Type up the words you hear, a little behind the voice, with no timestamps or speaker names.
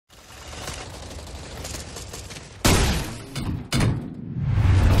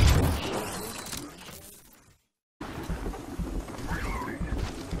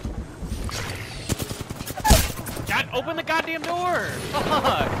Open the goddamn door!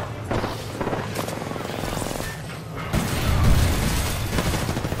 Fuck!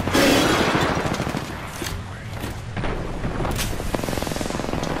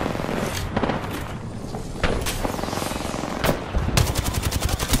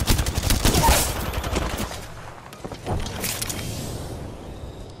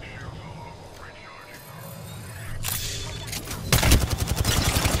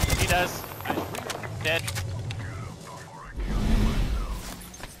 He does. Dead.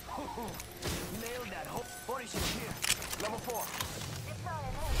 Nailed that. Body shield here. Level 4.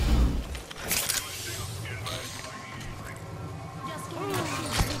 Just give me a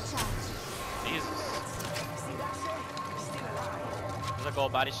recharge. Jesus. See that shit? Still alive. There's a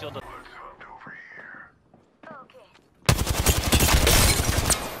gold body shield. Okay.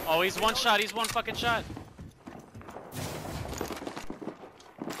 Oh, he's one shot. He's one fucking shot.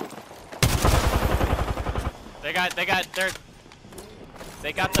 They got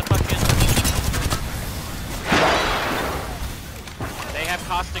the fucking. They have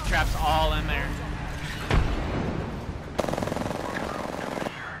caustic traps all in there.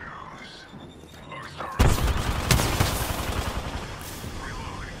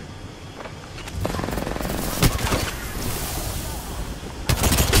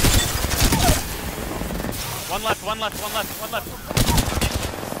 One left, one left, one left, one left.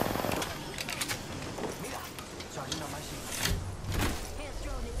 Charging on my shield. Here's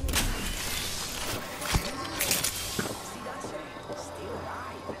drone is here. See that shit? Still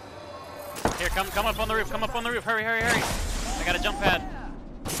alive. Here, come up on the roof, come up on the roof. Hurry, hurry, hurry. I got a jump pad.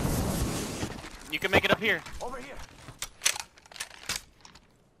 You can make it up here. Over here.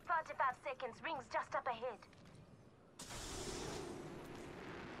 45 seconds. Rings just up ahead.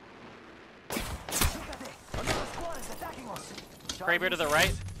 Look at it. Another squad is attacking us. Kraber to the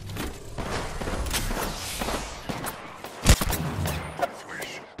right.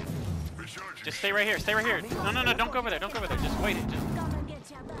 Just stay right here, stay right here. No, no, no, don't go over there, don't go over there. Just wait it. Just... Come and get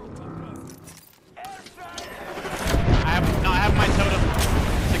your birthday present. I have my totem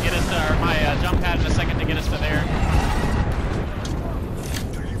to get us to, or my jump pad in a second to get us to there.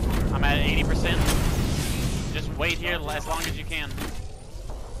 I'm at 80%. Just wait here as long as you can.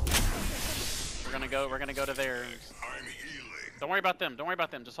 We're gonna go to there. Don't worry about them. Don't worry about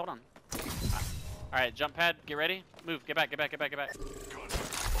them. Just hold on. All right, jump pad. Get ready. Move. Get back. Get back. Get back. Get back.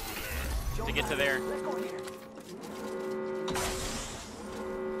 To get to there. Let's go here.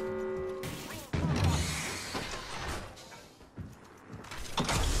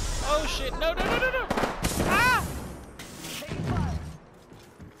 Oh shit! No! No! No! No! No! Ah! Taking fire.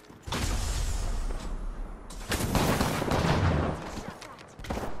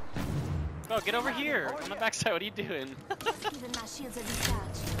 Bro, get over here on the backside. What are you doing? Just giving my shields a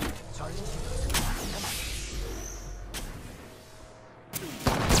recharge. Charging shield.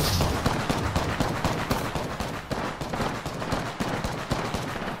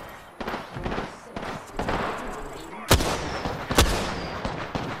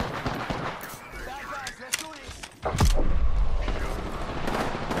 Bad guys, let's do this.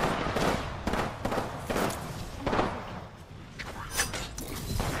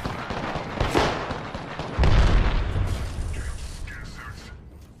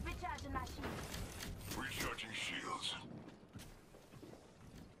 Recharging my shields. Recharging shields.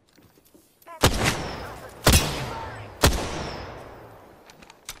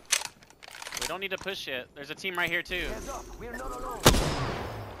 We don't need to push yet. There's a team right here too. Hands up. We're not alone.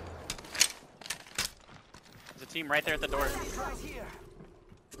 There's a team right there at the door. Right here.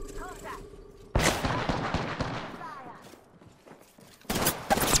 Contact. Fire.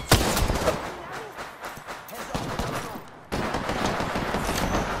 Hands up. We're not alone.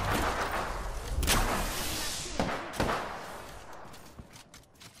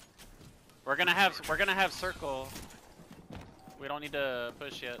 We're gonna have circle. We don't need to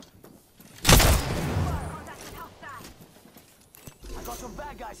push yet. Contact with Octane. I got some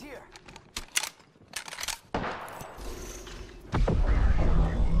bad guys here.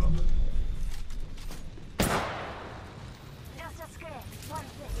 Just a scratch. One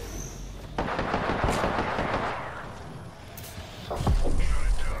thing.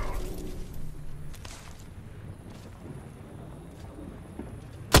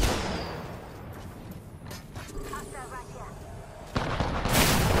 Hostile right here.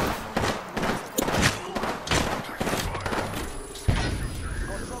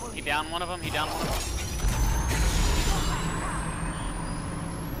 He down one of them. He down one of them.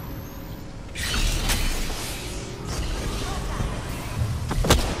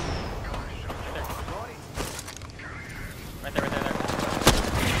 Right there, right there, right there.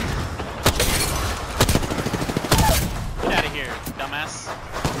 dumbass.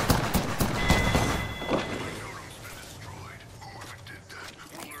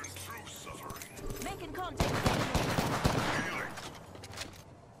 Making contact.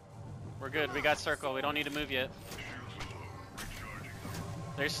 We're good. We got circle. We don't need to move yet.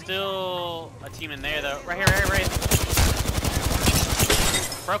 There's still a team in there, though. Right here, right.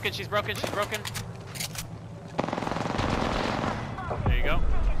 Broken. She's broken. She's broken. There you go.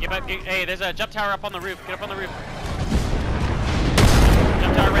 Get back. Hey, there's a jump tower up on the roof. Get up on the roof.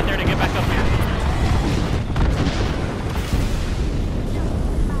 Jump tower right there to get back up here.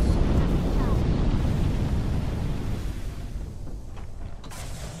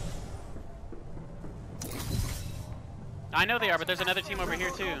 I know they are, but there's another team over here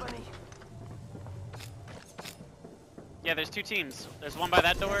too. Yeah, there's two teams. There's one by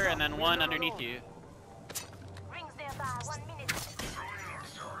that door and then one underneath you. Rings nearby. 1 minute.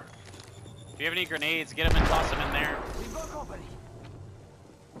 If you have any grenades, get them and toss them in there. We've got company.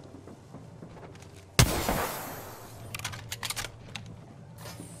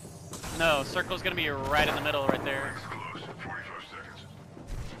 No, circle's gonna be right in the middle right there. Close. 45 seconds.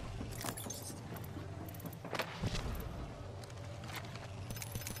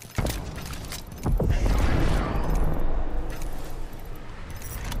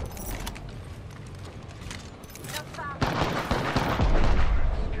 Not far.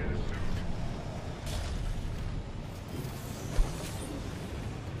 Getting heavy.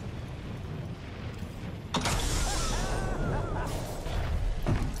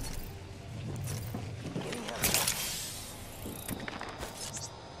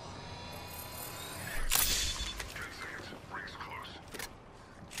 10 seconds. Rings close.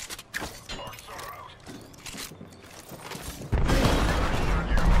 Arcs are out.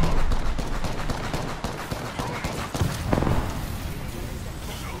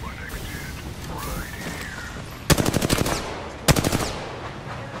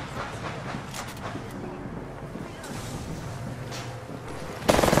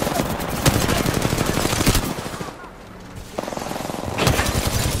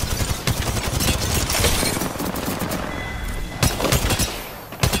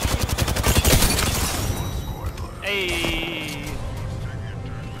 Hey!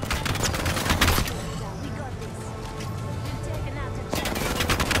 We got this. We've taken out a jet.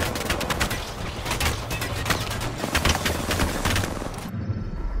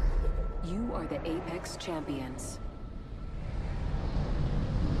 You are the Apex Champions.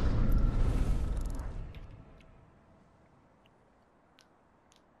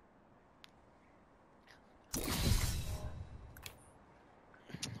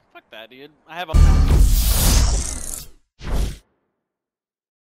 Fuck that, dude. I have a...